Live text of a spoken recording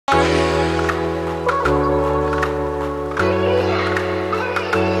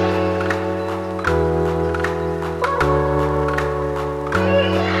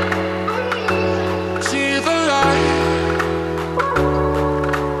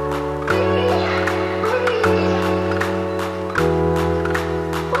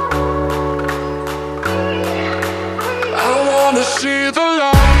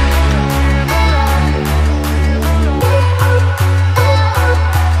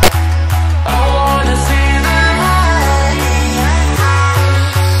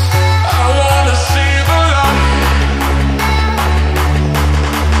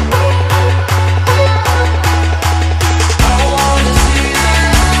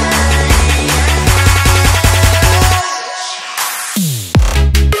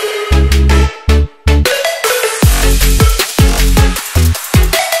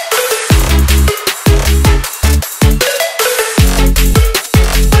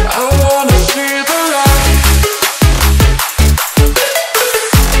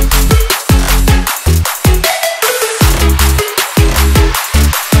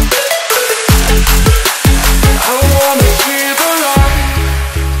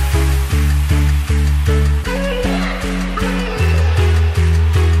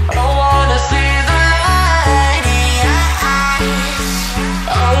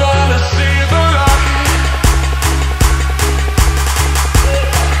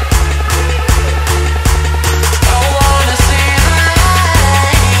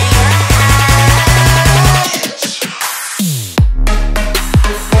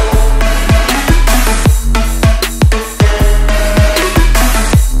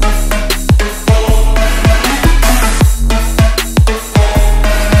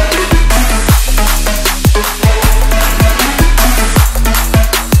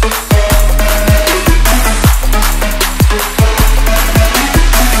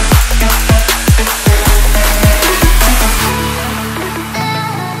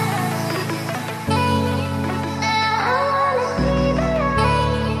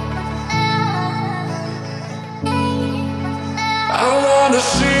wanna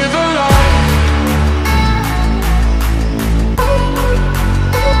see the light.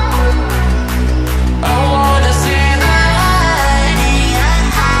 I wanna see the light.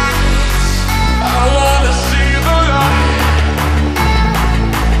 I wanna see the light.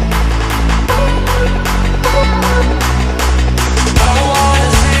 I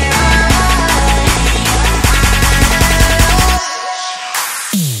wanna see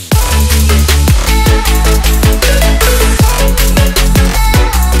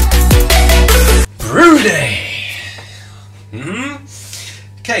Brew day!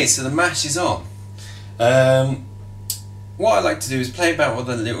 Okay, so the mash is on. What I like to do is play about with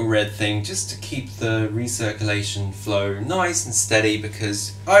the little red thing just to keep the recirculation flow nice and steady,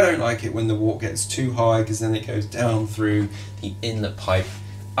 because I don't like it when the water gets too high because then it goes down through the inlet pipe.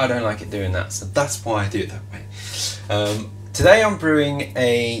 I don't like it doing that, so that's why I do it that way. Today I'm brewing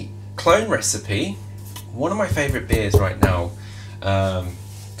a clone recipe, one of my favourite beers right now,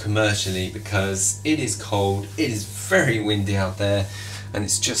 commercially, because it is cold, it is very windy out there, and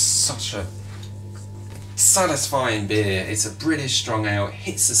it's just such a satisfying beer. It's a British strong ale,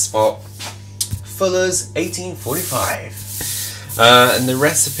 hits the spot. Fuller's 1845. And the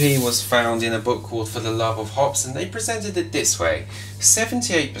recipe was found in a book called For the Love of Hops, and they presented it this way: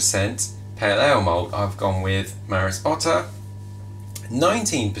 78% pale ale malt, I've gone with Maris Otter,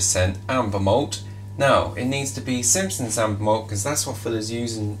 19% amber malt. Now it needs to be Simpson's amber malt because that's what Fuller's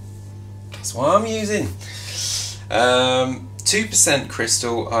using, that's what I'm using. 2%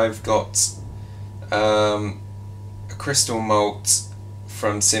 crystal, I've got a crystal malt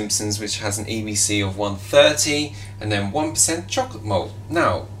from Simpson's which has an EBC of 130, and then 1% chocolate malt.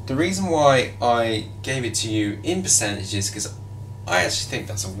 Now the reason why I gave it to you in percentages because I actually think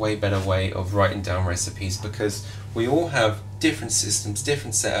that's a way better way of writing down recipes, because we all have different systems,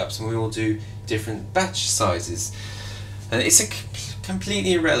 different setups, and we all do different batch sizes, and it's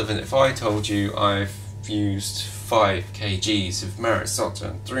completely irrelevant if I told you I've used 5 kgs of Maris Otter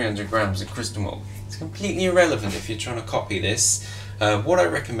and 300 grams of crystal malt. It's completely irrelevant if you're trying to copy this. What I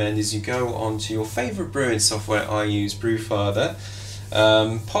recommend is you go onto your favourite brewing software. I use Brewfather,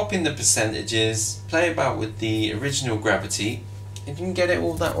 pop in the percentages, play about with the original gravity, if you can get it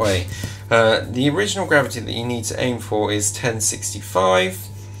all that way. The original gravity that you need to aim for is 1065,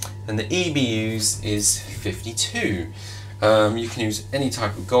 and the EBUs is 52. You can use any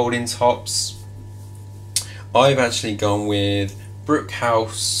type of Goldings hops. I've actually gone with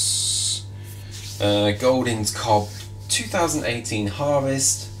Brookhouse Goldings Cobb 2018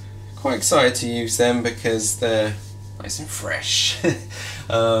 Harvest. Quite excited to use them because they're nice and fresh,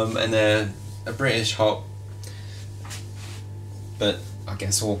 and they're a British hop, but I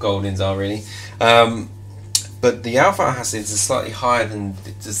guess all Goldings are really. But the alpha acids are slightly higher than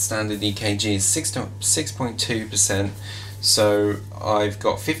the standard EKG, is 6.2%. So I've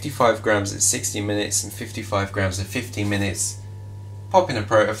got 55 grams at 60 minutes and 55 grams at 15 minutes. Pop in a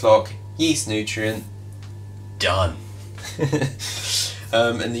protofloc, yeast nutrient, done.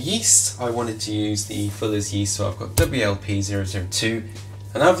 And the yeast, I wanted to use the Fuller's yeast, so I've got WLP002,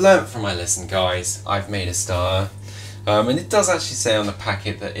 and I've learnt from my lesson, guys. I've made a starter. And it does actually say on the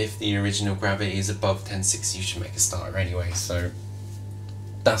packet that if the original gravity is above 1060 you should make a starter anyway, so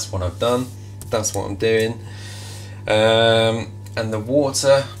that's what I've done, that's what I'm doing. And the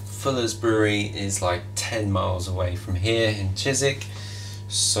water, Fuller's Brewery is like 10 miles away from here in Chiswick,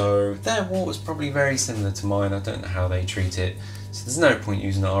 so their water's probably very similar to mine. I don't know how they treat it, so there's no point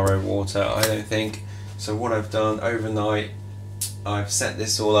using RO water, I don't think. So what I've done overnight, I've set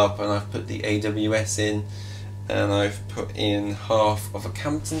this all up and I've put the AWS in, and I've put in half of a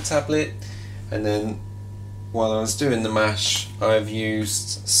Campton tablet, and then while I was doing the mash I've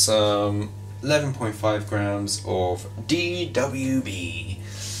used some 11.5 grams of DWB,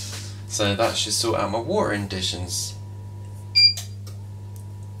 so that should sort out my water additions.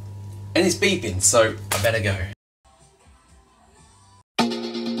 And it's beeping, so I better go.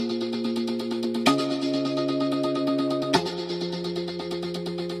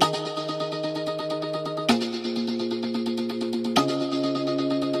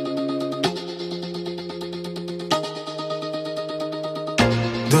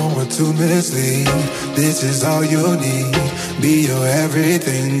 Don't want to mislead, this is all you need. Be your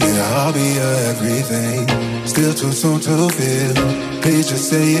everything, yeah, I'll be your everything. Still too soon to feel, please just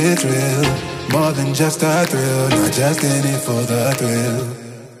say it's real. More than just a thrill, not just in it for the thrill.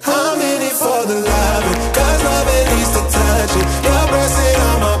 I'm in it for the love, cause love it needs to touch it. You're pressing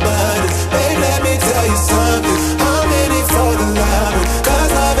on my buttons, babe, let me tell you something. I'm in it for the love,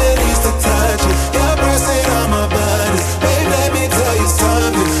 cause love it needs to touch it. You're pressing on my buttons, babe, let me tell you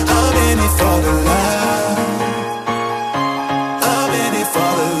something. I'm in it for the love, I'm in it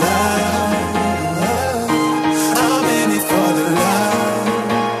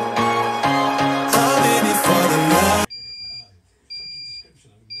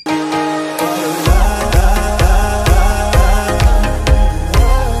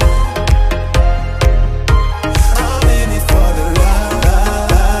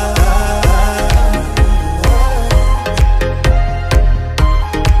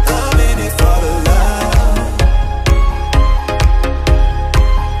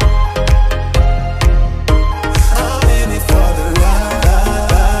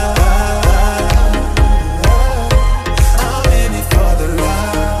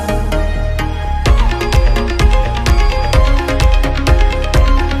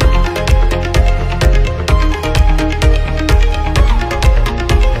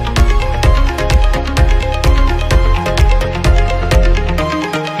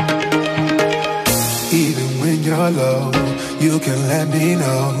let me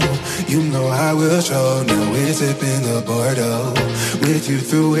know. You know I will show. Now we're sipping the Bordeaux. With you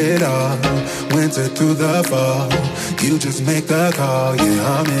through it all, winter through the fall. You just make the call,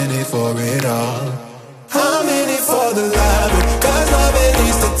 yeah, I'm in it for it all. I'm in it for the love, cause loving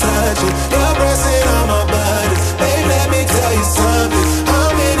needs to touch it. You're pressing on my buttons, babe, let me tell you something.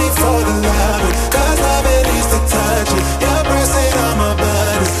 I'm in it for the love, cause loving needs to touch it. You're pressing on my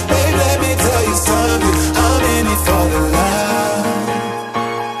buttons, babe, let me tell you something. I'm in it for the love.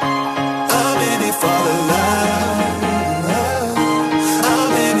 I'm in it for the love.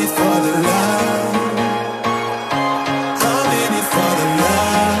 I'm in it for the love. I'm in it for the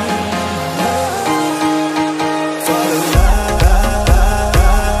love. For the love.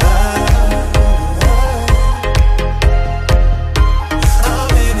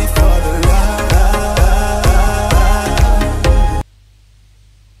 I'm in it for the love.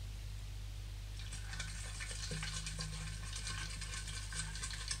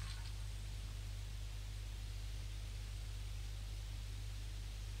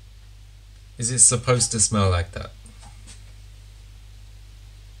 Is it supposed to smell like that?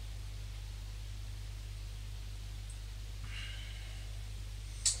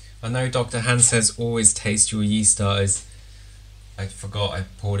 I know Dr. Han says always taste your yeast starters. I forgot I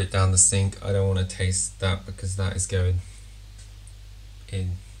poured it down the sink. I don't want to taste that because that is going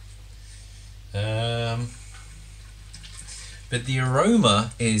in. But the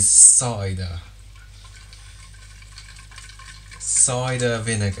aroma is cider. Cider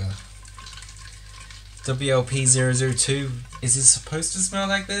vinegar. WLP002. Is it supposed to smell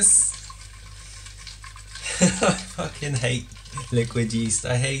like this? I fucking hate liquid yeast.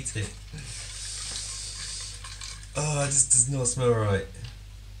 I hate it. Oh, this does not smell right.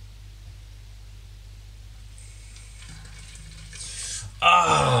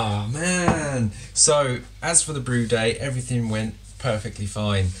 Oh man. So as for the brew day, everything went perfectly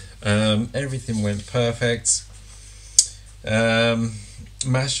fine. Everything went perfect.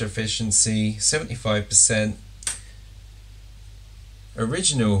 Mash efficiency 75%.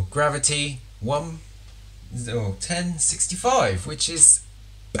 Original gravity 1065, which is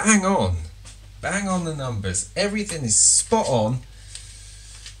bang on the numbers. Everything is spot on,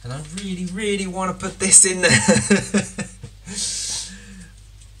 and I really want to put this in there.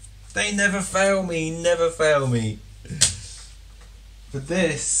 They never fail me, But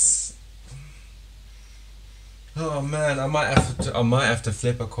this, oh man, I might have to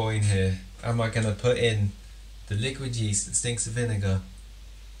flip a coin here. Am I gonna put in the liquid yeast that stinks of vinegar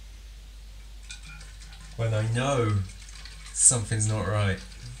when I know something's not right?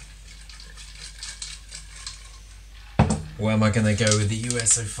 Or am I gonna go with the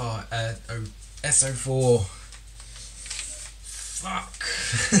SO4? Fuck.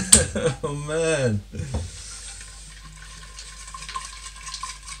 Oh man.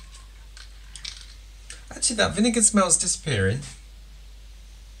 Actually, that vinegar smell's disappearing.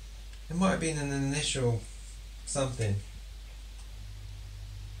 It might have been an initial something.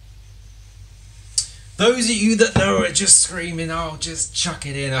 Those of you that know are just screaming, oh, just chuck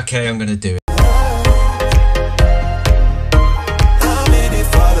it in. Okay, I'm gonna do it.